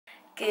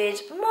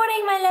Good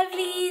morning, my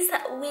lovelies.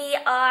 We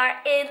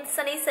are in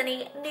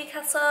sunny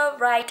Newcastle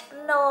right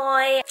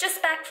now.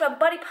 Just back from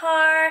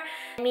Bodypower,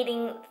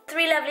 meeting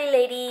three lovely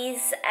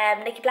ladies,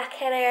 Nikki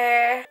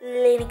Blackketter,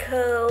 Lainey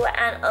Keogh,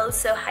 and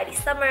also Heidi,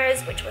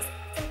 which was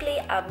simply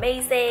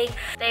amazing.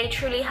 They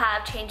truly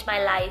have changed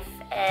my life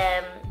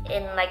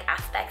in like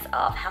aspects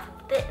of health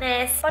and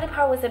fitness.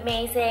 Bodypower was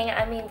amazing.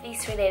 I mean,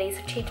 these three ladies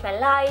have changed my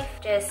life.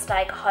 Just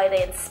like how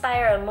they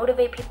inspire and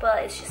motivate people,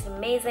 it's just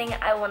amazing.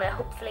 I want to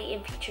hopefully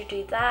in future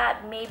do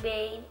that.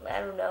 Maybe, I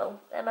don't know.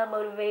 Am I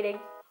motivating?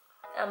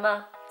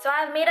 So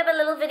I've made up a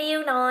little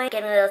video now,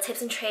 getting little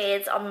tips and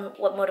trades on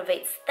what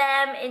motivates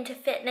them into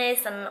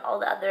fitness and all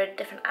the other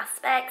different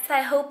aspects.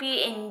 I hope you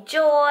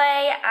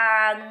enjoy,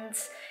 and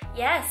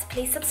yes,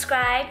 please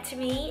subscribe to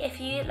me if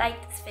you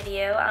liked this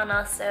video, and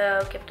also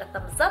give it a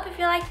thumbs up if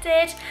you liked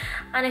it,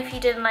 and if you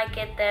didn't like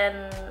it,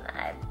 then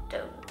I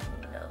don't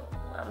know,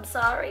 I'm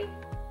sorry.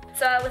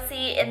 So I will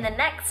see you in the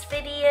next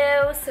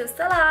video, so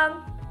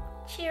long,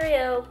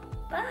 cheerio,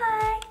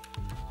 bye.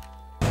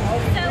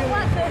 So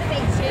what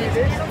motivates you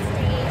to get on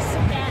stage, to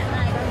get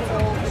like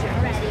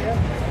ready?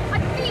 I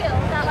feel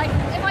that like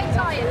if I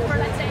diet for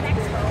let's say an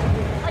expo,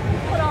 I can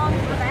put on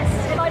the vest.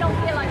 If I don't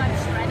feel like I'm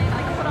shredded,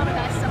 I can put on a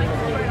vest and I can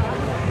put it on.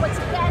 But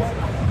to get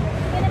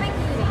in a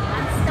bikini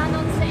and stand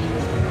on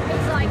stage,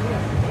 it's like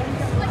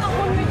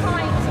 100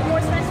 times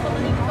more stressful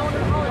than even going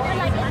to college. And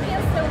like it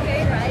feels so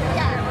good, right?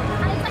 Yeah.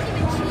 And it's like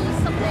you've achieved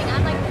something,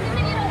 and like even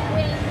if you don't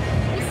win,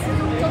 you still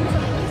done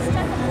something. You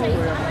step on stage,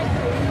 and like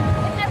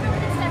if everyone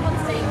can step on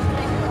stage,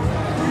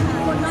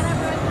 but not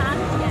everyone can.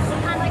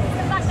 And like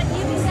the fact that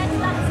you can get to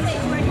that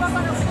stage where you're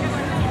going to win, you're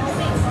going to get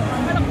big,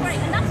 or look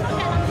great. And that's what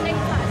getting on stage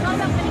is. It's not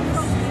about winning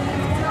trophies.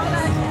 It's not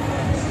about,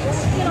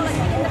 you know, like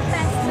being the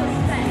best of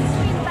the best,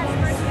 being the best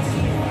version of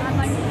you, and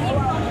like being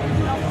confident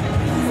enough to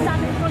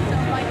stand in front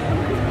of like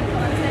hundreds of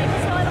people and say,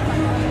 "This is what I look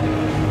like."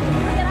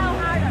 Look at how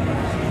hard I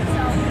work.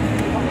 So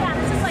yeah,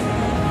 it's just like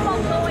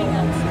ongoing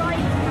and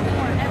striving for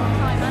more every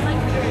time. And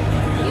like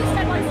you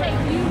step on stage,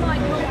 you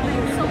might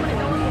motivate someone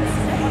else to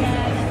step on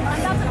stage.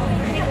 And that's a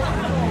big thing.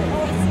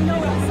 It's, you know,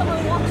 when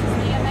someone watches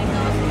me and they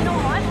go, "You know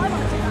what, I want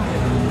to do that."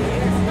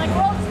 It's like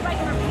we're all just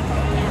regular people.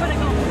 We're gonna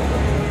go.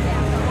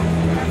 Yeah, so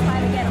that's why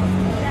we get on.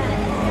 Yeah.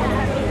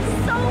 It's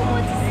so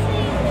good to see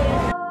you.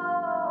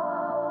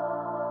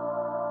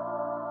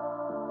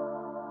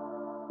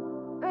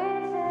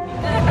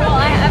 Well,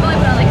 I've only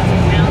put on like 2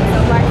 pounds so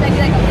far. So I do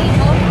like a lean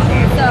goal.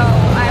 So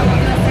I will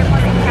do a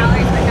surplus of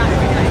calories, but not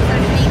very much. So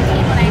to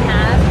maintain what I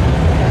have,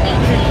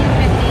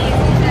 1850 is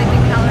usually like the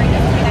calorie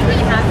intake I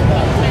really have to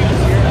maintain.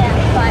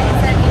 But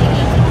instead of eating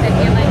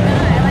 1850, I'm like, no,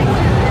 I like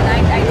food, and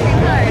I train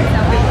hard. So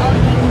I'll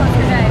eat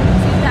closer to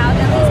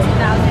 2,000, at least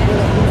 2,000.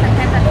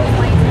 Sometimes up to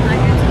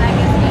 2,200. So that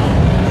gives me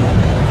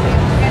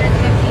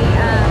 350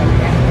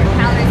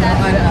 calories.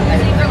 That's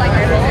usually for like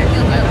a roll,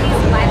 you'll do at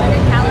least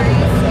 500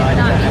 calories, if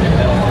not even a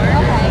little more.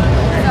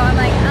 So I'm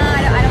like,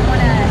 I don't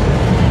want to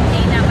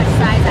gain that much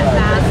size that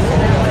fast.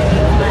 I don't want to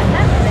gain all that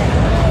deficit.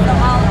 So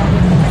I'll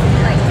do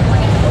like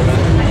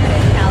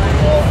 2,200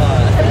 calories.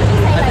 So would you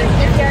say like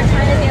if you're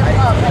trying to do like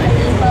a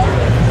lean bulk,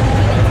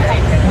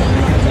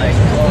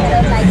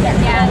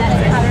 yeah,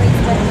 that's calories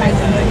with like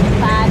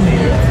fat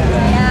foods.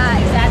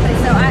 Yeah, exactly.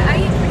 So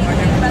I eat pretty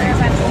clean, whether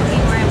if I'm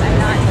cooking or if I'm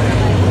not.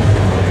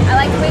 I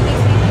like the way it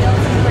makes me feel.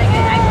 Like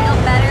I feel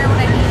better when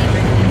I'm eating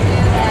clean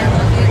food and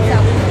whole food. So,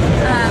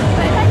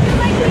 but I feel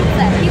like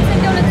pizza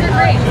and donuts are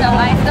great. So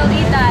I still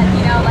eat that,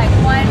 you know, like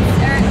once,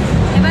 or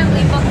if I'm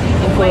lean bulking,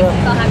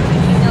 I'll have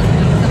 2 meals a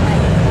week. So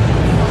like,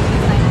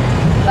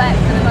 but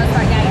for the most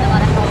part, yeah, I eat a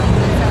lot of healthy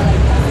food. So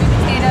like sweet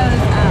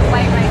potatoes,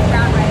 white rice,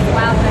 brown rice,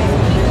 wild rice,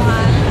 quinoa,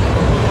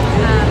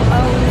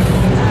 oats,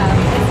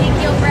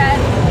 Ezekiel bread.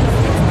 It's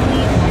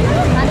clean.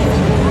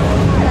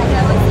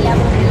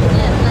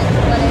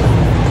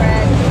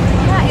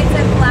 Yeah, it's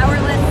a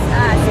flourless,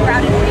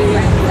 sprouted wheat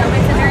bread. So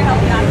it's a very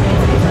healthy option.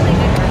 It's really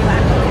good for you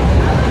actually.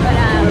 But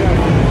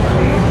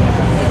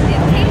it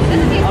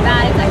doesn't taste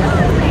bad. It's like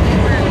pretty good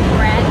for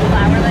bread,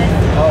 flourless,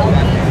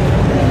 healthy.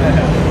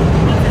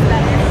 Pizza's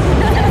better.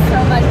 So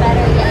much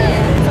better, yeah.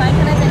 So I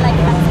kind of did like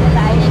flexible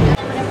dieting.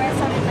 And whenever I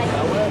started like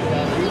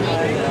eating,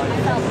 I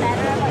felt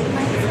better about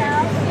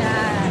myself.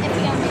 Yeah. If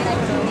you don't be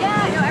like,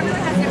 yeah, no,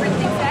 everyone has different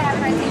things. I have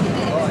friends who do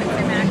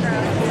different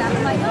macros and stuff.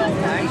 I'm like, oh, it's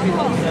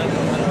really cool.